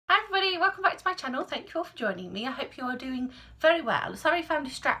welcome back to my channel. Thank you all for joining me. I hope you are doing very well. Sorry if I'm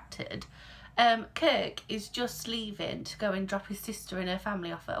distracted. Kirk is just leaving to go and drop his sister and her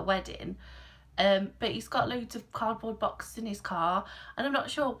family off at a wedding. But he's got loads of cardboard boxes in his car and I'm not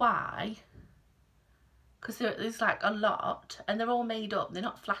sure why. Because there's like a lot and they're all made up, they're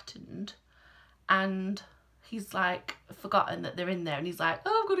not flattened. And he's like forgotten that they're in there and he's like,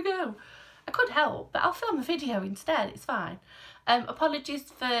 oh, I'm gonna go. I could help, but I'll film a video instead, it's fine. Apologies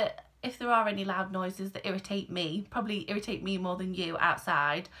for if there are any loud noises that irritate me, probably irritate me more than you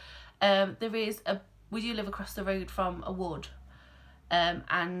outside. We do live across the road from a wood,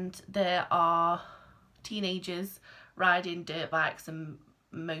 and there are teenagers riding dirt bikes and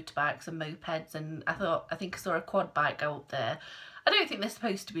motorbikes and mopeds, and I think I saw a quad bike go up there. I don't think they're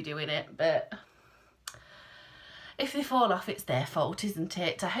supposed to be doing it, but if they fall off, it's their fault, isn't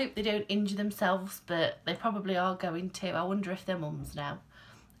it? I hope they don't injure themselves, but they probably are going to. I wonder if their mums know.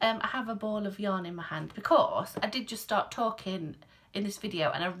 I have a ball of yarn in my hand because I did just start talking in this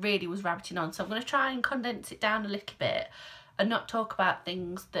video and I really was rabbiting on. So I'm going to try and condense it down a little bit and not talk about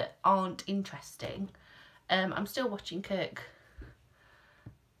things that aren't interesting. I'm still watching Kirk.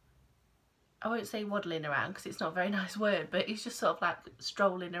 I won't say waddling around because it's not a very nice word, but he's just sort of like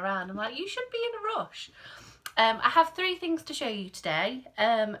strolling around. I'm like, you should be in a rush. I have 3 things to show you today.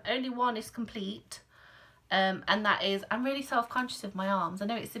 Only one is complete, and that is, I'm really self-conscious of my arms. I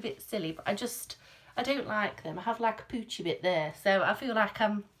know it's a bit silly, but I don't like them. I have like a poochy bit there, so I feel like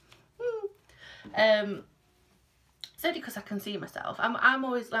I'm it's only because I can see myself. I'm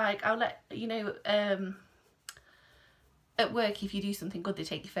always like, I'll let you know, at work if you do something good they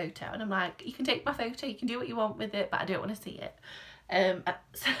take your photo, and I'm like, you can take my photo, you can do what you want with it, but I don't want to see it.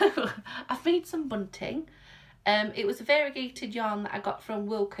 So I've made some bunting. It was a variegated yarn that I got from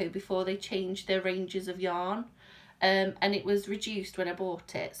Wilko before they changed their ranges of yarn, and it was reduced when I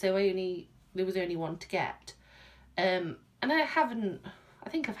bought it, so there was only one to get. And I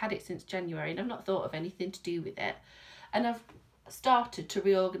think I've had it since January and I've not thought of anything to do with it, and I've started to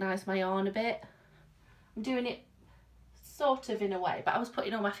reorganise my yarn a bit. I'm doing it sort of in a way, but I was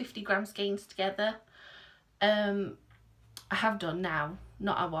putting all my 50-gram skeins together. I have done now,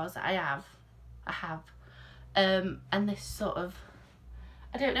 I have. And this sort of,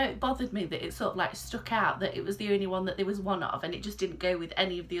 I don't know, it bothered me that it sort of like stuck out that it was the only one that there was one of and it just didn't go with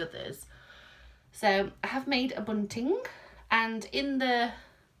any of the others. So I have made a bunting, and I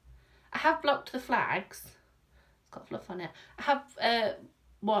have blocked the flags. It's got fluff on it. I have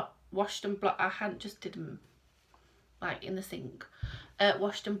washed and blocked. I just did them like in the sink.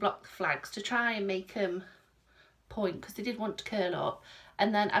 Washed and blocked the flags to try and make them point because they did want to curl up,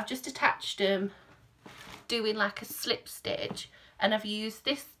 and then I've just attached them doing like a slip stitch, and I've used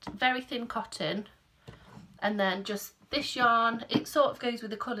this very thin cotton and then just this yarn. It sort of goes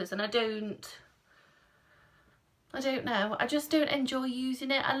with the colours, and I don't know, I just don't enjoy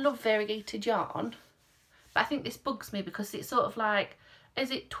using it. I love variegated yarn, but I think this bugs me because it's sort of like,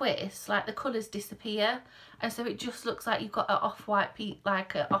 as it twists, like the colours disappear, and so it just looks like you've got an off-white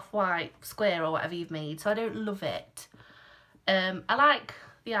like an off-white square or whatever you've made, so I don't love it. I like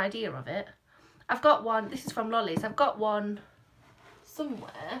the idea of it. I've got one, this is from Lolly's, I've got one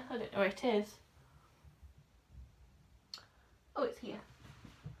somewhere, I don't know where it is. Oh, it's here.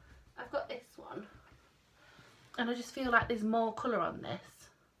 I've got this one, and I just feel like there's more colour on this.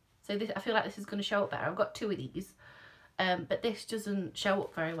 So I feel like this is going to show up better. I've got 2 of these, but this doesn't show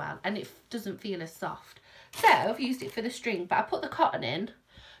up very well, and it doesn't feel as soft. So I've used it for the string, but I put the cotton in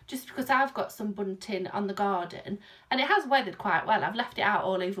just because I've got some bunting on the garden and it has weathered quite well. I've left it out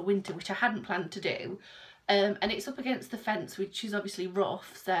all over winter, which I hadn't planned to do, and it's up against the fence, which is obviously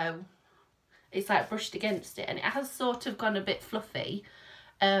rough, so it's like brushed against it, and it has sort of gone a bit fluffy,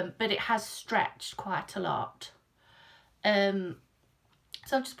 but it has stretched quite a lot. So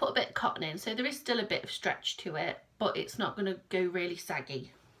I've just put a bit of cotton in, so there is still a bit of stretch to it, but it's not going to go really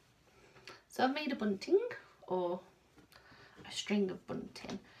saggy. So I've made a bunting, or a string of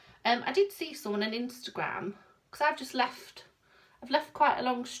bunting. I did see someone on Instagram, because I've left quite a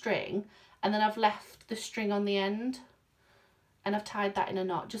long string, and then I've left the string on the end, and I've tied that in a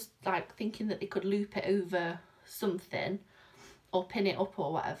knot, just like thinking that they could loop it over something or pin it up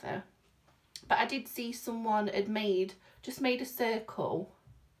or whatever. But I did see someone had just made a circle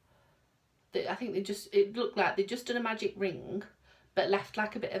that I think it looked like they'd just done a magic ring but left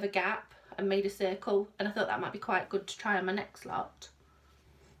like a bit of a gap and made a circle, and I thought that might be quite good to try on my next lot.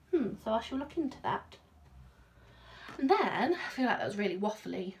 So I shall look into that. And then I feel like that was really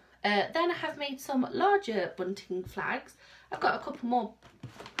waffly. Then I have made some larger bunting flags. I've got a couple more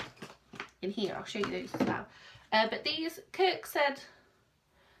in here, I'll show you those as well. But these, Kirk said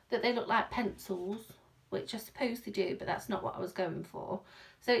that they look like pencils, which I suppose they do, but that's not what I was going for.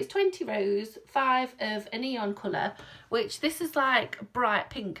 So it's 20 rows, 5 of a neon colour, which this is like bright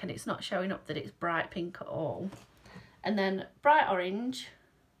pink, and it's not showing up that it's bright pink at all. And then bright orange,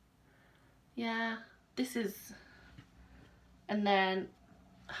 yeah, this is, and then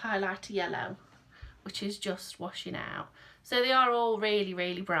highlighter yellow, which is just washing out. So they are all really,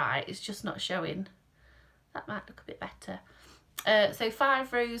 really bright. It's just not showing. That might look a bit better. So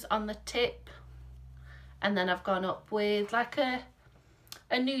 5 rows on the tip, and then I've gone up with like a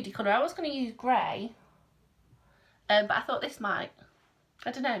nudie colour. I was going to use grey, but I thought this might,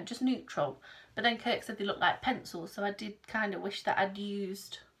 I don't know, just neutral. But then Kirk said they look like pencils, so I did kind of wish that I'd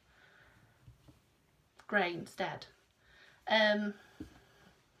used grey instead.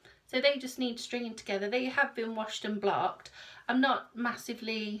 So they just need stringing together. They have been washed and blocked. I'm not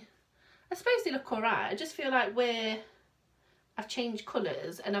massively, I suppose they look alright. I just feel like where I've changed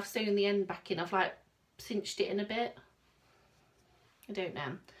colours and I've sewn the end back in, I've like cinched it in a bit. I don't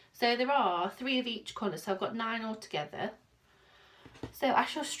know. So there are 3 of each colour, so I've got 9 altogether. So I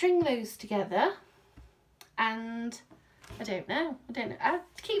shall string those together, and I don't know. I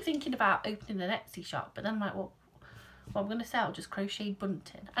keep thinking about opening an Etsy shop, but then I'm like, well, I'm going to sell just crocheted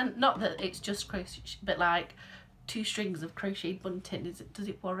bunting. And not that it's just crochet, but like 2 strings of crocheted bunting. Does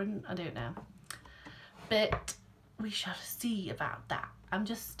it warrant? I don't know. But we shall see about that.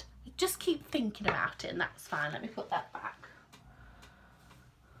 Just keep thinking about it, and that's fine. Let me put that back.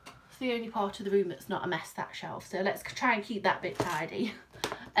 It's the only part of the room that's not a mess, that shelf. So let's try and keep that bit tidy.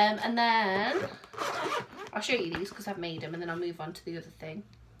 And then I'll show you these because I've made them, and then I'll move on to the other thing.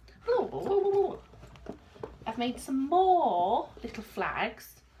 Ooh. I've made some more little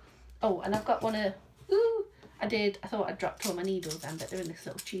flags. Oh, and I've got one of, I thought I'd dropped all my needles then, but they're in this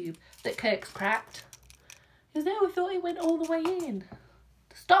little tube that Kirk's cracked. He goes, no, I thought it went all the way in.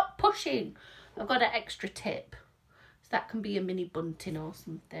 Stop pushing. I've got an extra tip, so that can be a mini bunting or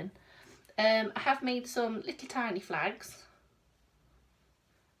something. I have made some little tiny flags.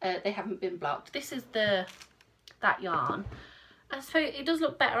 They haven't been blocked. This is that yarn. I suppose it does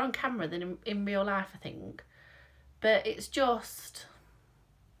look better on camera than in real life, I think. But it's just,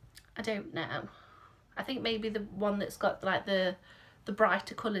 I don't know. I think maybe the one that's got like the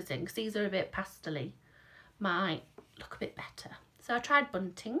brighter colours in, because these are a bit pastel-y, might look a bit better. So I tried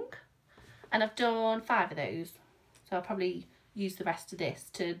bunting, and I've done 5 of those. So I'll probably use the rest of this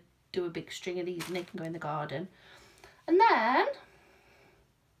to do a big string of these, and they can go in the garden. And then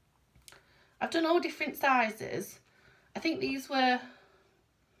I've done all different sizes. I think these were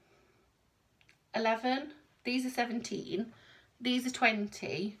 11, these are 17, these are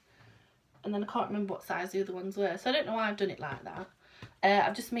 20, and then I can't remember what size the other ones were, so I don't know why I've done it like that.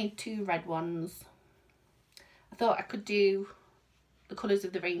 I've just made 2 red ones. I thought I could do the colours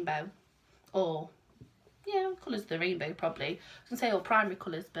of the rainbow, or yeah, colours of the rainbow probably. I was going to say all primary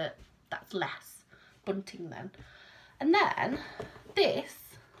colours, but that's less bunting then. And then this,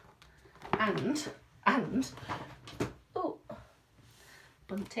 and oh,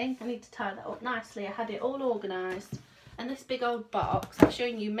 bunting. I need to tie that up nicely. I had it all organised. And this big old box, I've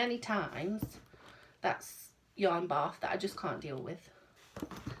shown you many times, that's yarn bath that I just can't deal with.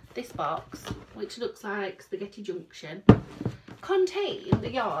 This box, which looks like Spaghetti Junction, contains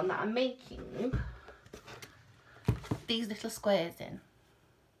the yarn that I'm making these little squares in.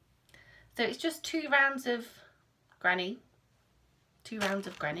 So it's just 2 rounds of granny, 2 rounds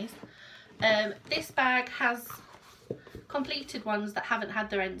of grannies. This bag has completed ones that haven't had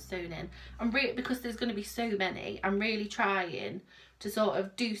their ends sewn in. Because there's going to be so many, I'm really trying to sort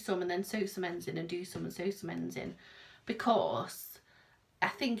of do some and then sew some ends in, and do some and sew some ends in, because I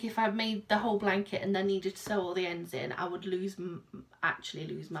think if I made the whole blanket and then needed to sew all the ends in, I would actually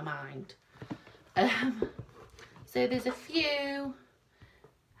lose my mind. So there's a few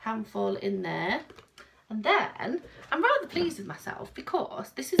handful in there, and then I'm rather pleased with myself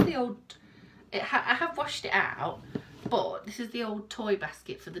because this is the old, I have washed it out, but this is the old toy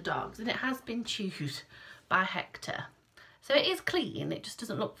basket for the dogs, and it has been chewed by Hector. So it is clean, it just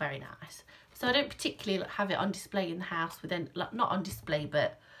doesn't look very nice. So I don't particularly have it on display in the house, with not on display,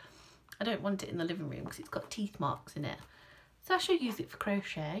 but I don't want it in the living room because it's got teeth marks in it. So I shall use it for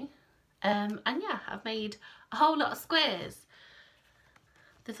crochet. And yeah, I've made a whole lot of squares.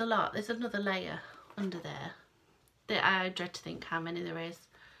 There's a lot, there's another layer under there that I dread to think how many there is.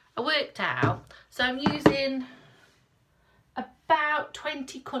 I worked out, so I'm using about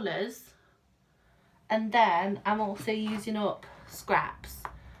 20 colours, and then I'm also using up scraps,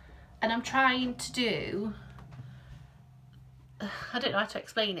 and I'm trying to do, I don't know how to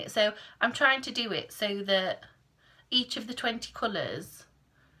explain it, so I'm trying to do it so that each of the 20 colours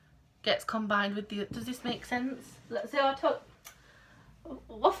gets combined with the, does this make sense? So I took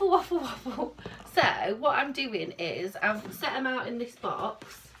waffle. So what I'm doing is I've set them out in this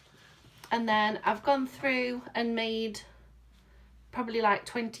box, and then I've gone through and made probably like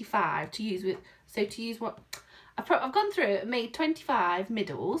 25 to use with, so to use what I've gone through and made 25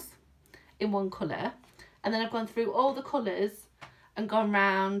 middles in one colour, and then I've gone through all the colours and gone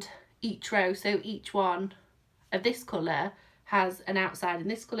round each row, so each one of this colour has an outside in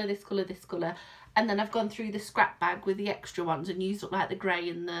this colour, this colour, this colour, and then I've gone through the scrap bag with the extra ones and used up like the grey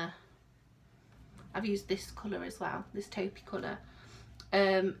and the, I've used this colour as well, this taupey colour,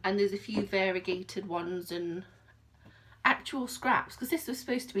 and there's a few variegated ones and actual scraps, because this was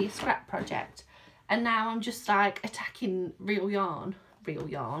supposed to be a scrap project, and now I'm just like attacking real yarn,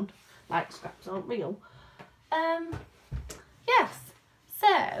 like scraps aren't real. Yes,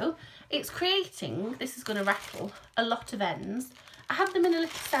 so it's creating, this is going to rattle, a lot of ends. I have them in a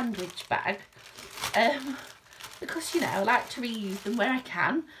little sandwich bag, because, you know, I like to reuse them where I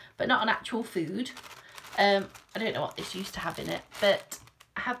can, but not on actual food. I don't know what this used to have in it, but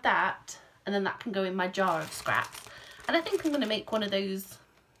I have that, and then that can go in my jar of scraps. And I think I'm going to make one of those,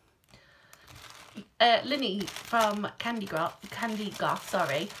 Linny from Candy Goth,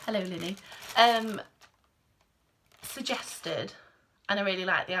 sorry, hello Linny, suggested, and I really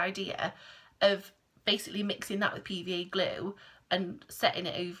like the idea of basically mixing that with PVA glue and setting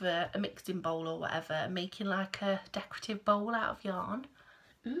it over a mixing bowl or whatever, and making like a decorative bowl out of yarn.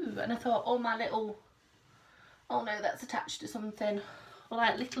 Ooh, and I thought all my little, oh no, that's attached to something, or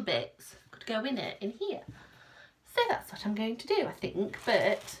like little bits could go in it, in here. So that's what I'm going to do, I think,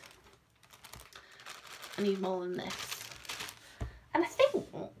 but I need more than this. And I think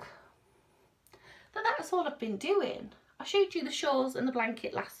that that's all I've been doing. I showed you the shawls and the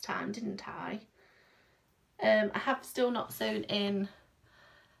blanket last time, didn't I? I have still not sewn in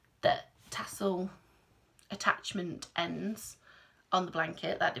the tassel attachment ends on the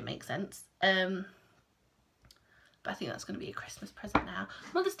blanket. That didn't make sense. But I think that's going to be a Christmas present now.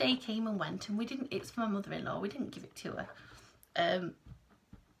 Mother's Day came and went, and we didn't, it's for my mother-in-law, we didn't give it to her.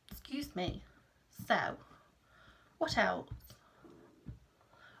 Excuse me. So, what else?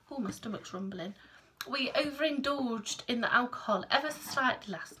 Oh, my stomach's rumbling. We overindulged in the alcohol ever so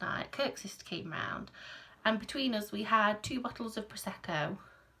slightly last night. Kirk's sister came round, and between us we had 2 bottles of Prosecco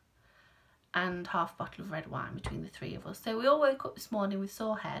and half a bottle of red wine between the 3 of us. So we all woke up this morning with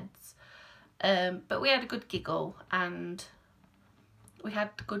sore heads. But we had a good giggle and we had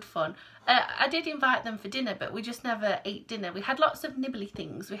good fun. I did invite them for dinner, but we just never ate dinner. We had lots of nibbly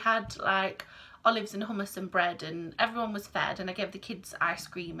things. We had like olives and hummus and bread, and everyone was fed, and I gave the kids ice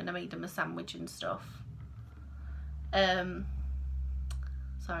cream and I made them a sandwich and stuff. Sorry,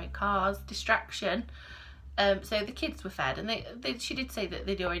 cars, distraction. So the kids were fed, and she did say that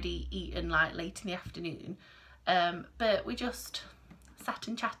they'd already eaten like late in the afternoon. But we just sat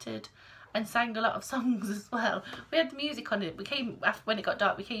and chatted and sang a lot of songs as well. We had the music on it. We came, after, when it got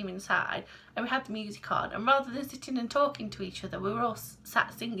dark, we came inside and we had the music on, and rather than sitting and talking to each other, we were all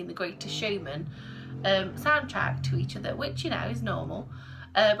sat singing The Greatest Showman soundtrack to each other, which, you know, is normal.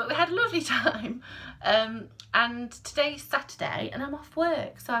 But we had a lovely time. And today's Saturday and I'm off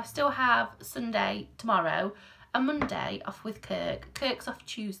work, so I still have Sunday tomorrow and Monday off with Kirk. Kirk's off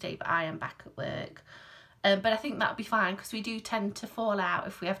Tuesday, but I am back at work. But I think that'll be fine, because we do tend to fall out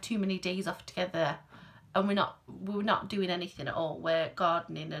if we have too many days off together and we're not doing anything at all. We're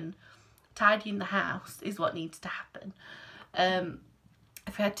gardening and tidying the house is what needs to happen.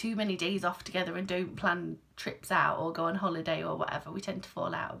 If we had too many days off together and don't plan trips out or go on holiday or whatever, we tend to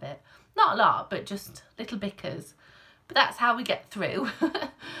fall out a bit. Not a lot, but just little bickers. But that's how we get through.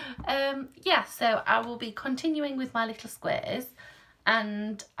 Yeah, so I will be continuing with my little squares.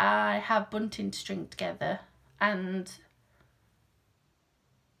 And I have bunting to string together, and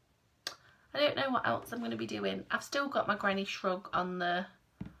I don't know what else I'm going to be doing. I've still got my granny shrug on the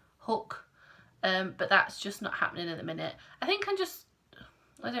hook, but that's just not happening at the minute. I think I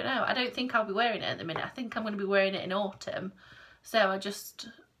don't know, I don't think I'll be wearing it at the minute. I think I'm going to be wearing it in autumn, so I just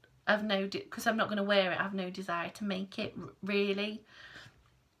have because I'm not going to wear it, I have no desire to make it really.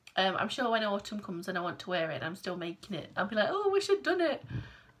 I'm sure when autumn comes and I want to wear it, I'm still making it, I'll be like, oh, we should have done it,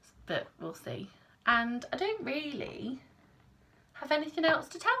 but we'll see. And I don't really have anything else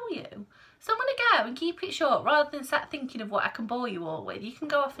to tell you, so I'm going to go and keep it short. Rather than sat thinking of what I can bore you all with, you can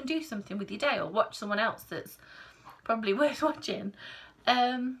go off and do something with your day, or watch someone else that's probably worth watching.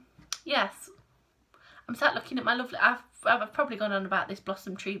 Yes, I'm sat looking at my lovely, I've probably gone on about this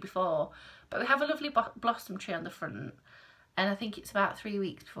blossom tree before, but we have a lovely blossom tree on the front. And I think it's about 3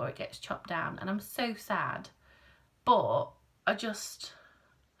 weeks before it gets chopped down, and I'm so sad. But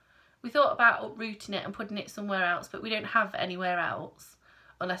We thought about uprooting it and putting it somewhere else, but we don't have anywhere else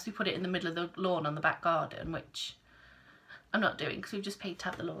unless we put it in the middle of the lawn on the back garden, which I'm not doing because we've just paid to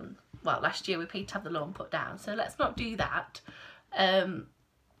have the lawn. Well, last year we paid to have the lawn put down, so let's not do that. And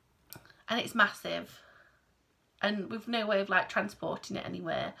it's massive, and we've no way of like transporting it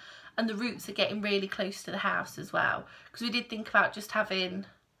anywhere, and the roots are getting really close to the house as well, because we did think about just having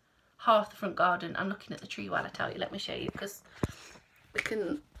half the front garden. I'm looking at the tree while I tell you. Let me show you, because we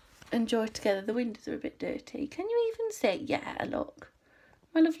can enjoy together. The windows are a bit dirty. Can you even see? Yeah, look,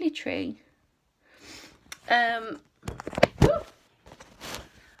 my lovely tree. I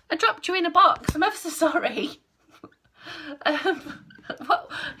dropped you in a box. I'm ever so sorry. Well,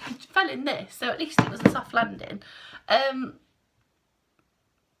 I fell in this, so at least it was a soft landing. I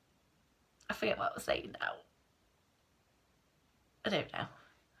forget what I was saying now. I don't know.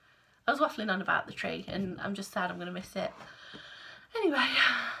 I was waffling on about the tree, and I'm just sad I'm going to miss it. Anyway,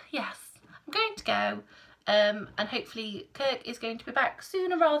 yes, I'm going to go, and hopefully Kirk is going to be back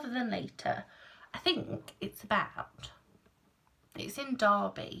sooner rather than later. I think it's in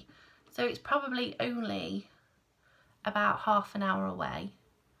Derby, so it's probably only about half an hour away,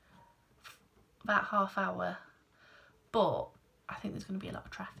 about half hour, but I think there's going to be a lot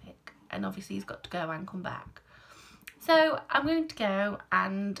of traffic, and obviously he's got to go and come back. So I'm going to go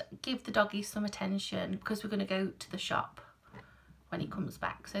and give the doggies some attention, because we're going to go to the shop when he comes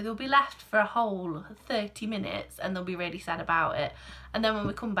back. So they'll be left for a whole 30 minutes and they'll be really sad about it. And then when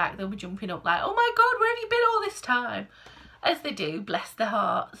we come back, they'll be jumping up like, oh my God, where have you been all this time? As they do, bless their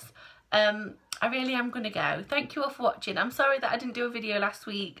hearts. I really am going to go. Thank you all for watching. I'm sorry that I didn't do a video last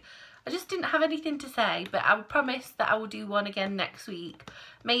week. I just didn't have anything to say, but I would promise that I will do one again next week.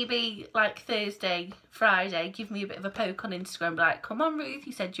 Maybe like Thursday, Friday, give me a bit of a poke on Instagram, be like, come on Ruth,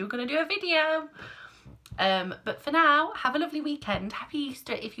 you said you were going to do a video. But for now, have a lovely weekend. Happy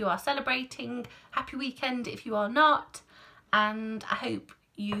Easter if you are celebrating. Happy weekend if you are not. And I hope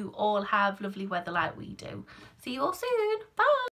you all have lovely weather like we do. See you all soon. Bye.